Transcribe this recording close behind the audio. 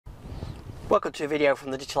Welcome to a video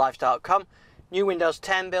from thedigitallife.com. New Windows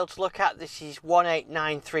 10 build to look at. This is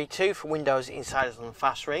 18932 for Windows Insiders on the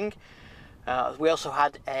Fast Ring. We also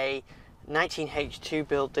had a 19H2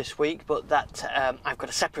 build this week, but that I've got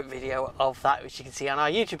a separate video of that which you can see on our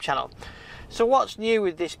YouTube channel. So what's new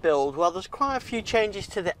with this build? Well, there's quite a few changes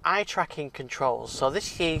to the eye tracking controls. So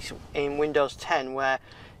this is in Windows 10 where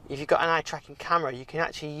if you've got an eye tracking camera, you can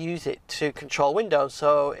actually use it to control Windows.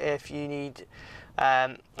 So if you need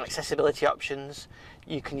accessibility options,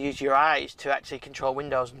 you can use your eyes to actually control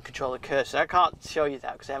Windows and control the cursor. I can't show you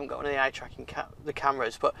that because I haven't got one of the eye tracking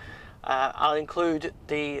cameras, but I'll include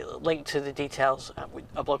the link to the details with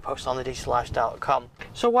a blog post on thedigitallife.com.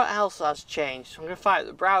 So what else has changed? So I'm going to fire up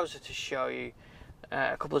the browser to show you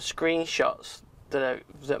a couple of screenshots that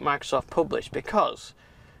Microsoft published, because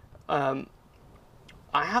I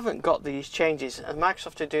haven't got these changes and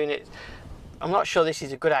Microsoft are doing it. I'm not sure this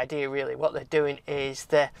is a good idea really. What they're doing is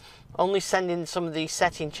they're only sending some of these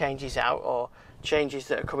setting changes out, or changes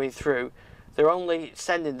that are coming through. They're only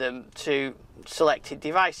sending them to selected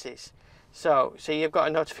devices. So you've got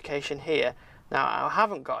a notification here. Now I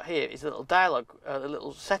haven't got here is a little dialog, a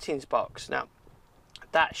little settings box. Now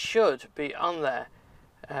that should be on there.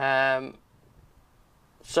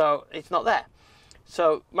 So it's not there.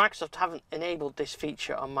 So Microsoft haven't enabled this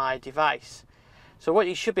feature on my device. So what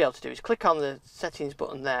you should be able to do is click on the settings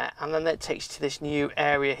button there, and then that takes you to this new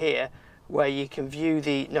area here where you can view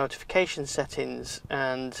the notification settings,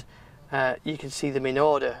 and you can see them in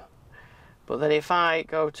order. But then if I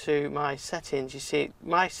go to my settings, you see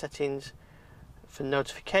my settings for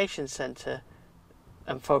Notification Center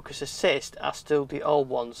and Focus Assist are still the old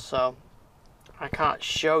ones, so I can't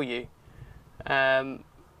show you the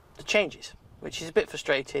changes, which is a bit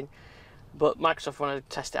frustrating, but Microsoft wanted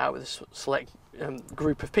to test it out with a select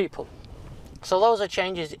group of people. So those are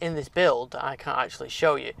changes in this build that I can't actually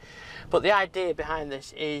show you, but the idea behind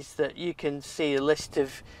this is that you can see a list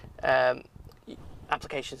of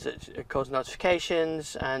applications that cause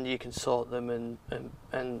notifications, and you can sort them,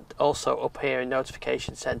 and also up here in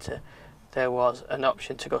Notification Center there was an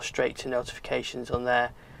option to go straight to notifications on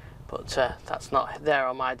there, but that's not there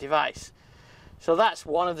on my device. So that's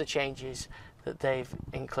one of the changes that they've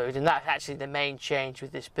included, and that's actually the main change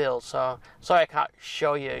with this build. So sorry I can't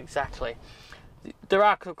show you exactly. There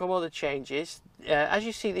are a couple other changes. As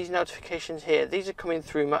you see, these notifications here, these are coming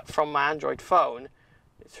through from my Android phone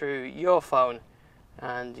through your phone,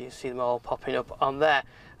 and you see them all popping up on there,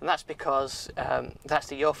 and that's because that's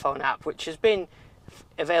the Your Phone app, which has been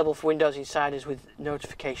available for Windows Insiders with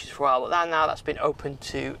notifications for a while, but now that's been open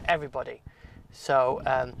to everybody. So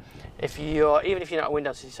even if you're not a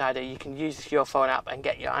Windows Insider, you can use Your Phone app and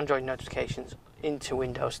get your Android notifications into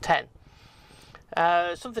Windows 10.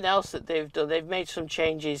 Something else that they've done, they've made some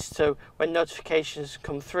changes so when notifications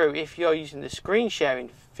come through, if you're using the screen sharing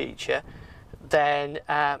feature, then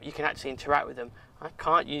you can actually interact with them. I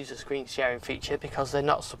can't use the screen sharing feature because they're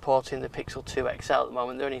not supporting the Pixel 2 XL at the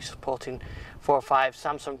moment. They're only supporting 4 or 5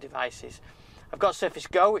 Samsung devices. I've got Surface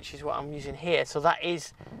Go, which is what I'm using here, so that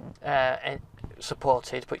is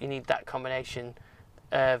supported, but you need that combination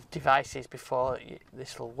of devices before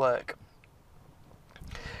this will work.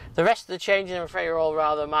 The rest of the changes, I'm afraid, are all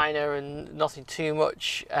rather minor and nothing too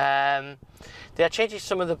much. They are changing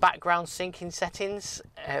some of the background syncing settings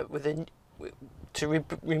to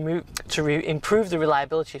improve the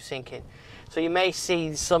reliability of syncing. So you may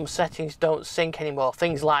see some settings don't sync anymore.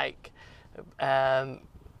 Things like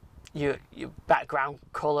your background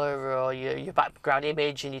color, or your background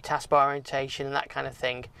image, and your taskbar orientation and that kind of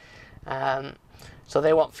thing. So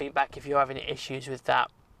they want feedback if you're having issues with that.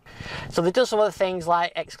 So they do some other things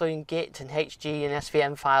like excluding Git and HG and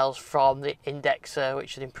SVM files from the indexer,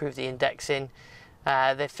 which should improve the indexing.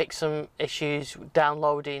 They fixed some issues with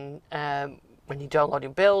downloading. When you're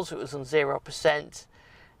downloading builds, it was on 0%.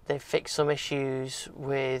 They fixed some issues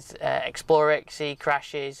with Explorer XE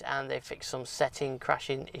crashes, and they fixed some setting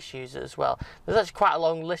crashing issues as well. There's actually quite a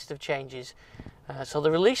long list of changes. So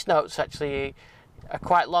the release notes actually are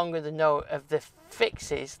quite longer than the note of the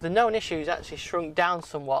fixes. The known issues actually shrunk down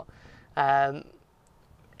somewhat. One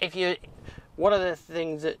of the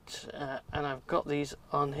things that, and I've got these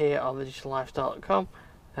on here on thedigitallife.com.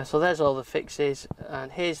 So there's all the fixes, and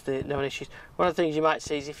here's the known issues. One of the things you might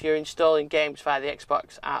see is if you're installing games via the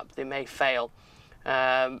Xbox app, they may fail.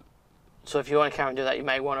 So if you want to carry on do that, you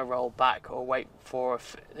may want to roll back or wait for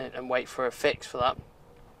a fix for that.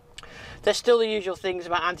 There's still the usual things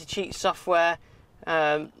about anti-cheat software.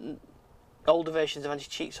 Older versions of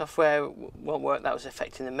anti-cheat software won't work. That was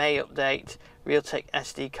affecting the May update. Realtek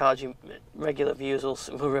SD cards, regular viewers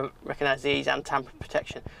will recognise these, and tamper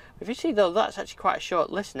protection. If you see though, that's actually quite a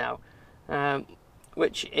short list now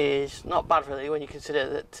which is not bad really when you consider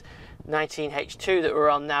that 19H2 that we're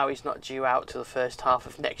on now is not due out till the first half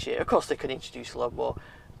of next year. Of course they could introduce a lot more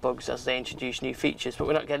bugs as they introduce new features, but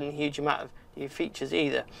we're not getting a huge amount of new features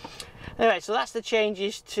either. Anyway, so that's the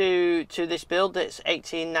changes to this build. It's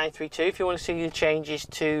 18932. If you want to see the changes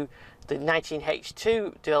to the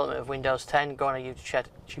 19H2 development of Windows 10, go on our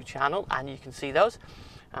YouTube channel and you can see those.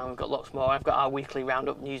 And we've got lots more. I've got our weekly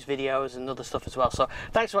roundup news videos and other stuff as well. So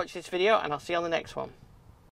thanks for watching this video, and I'll see you on the next one.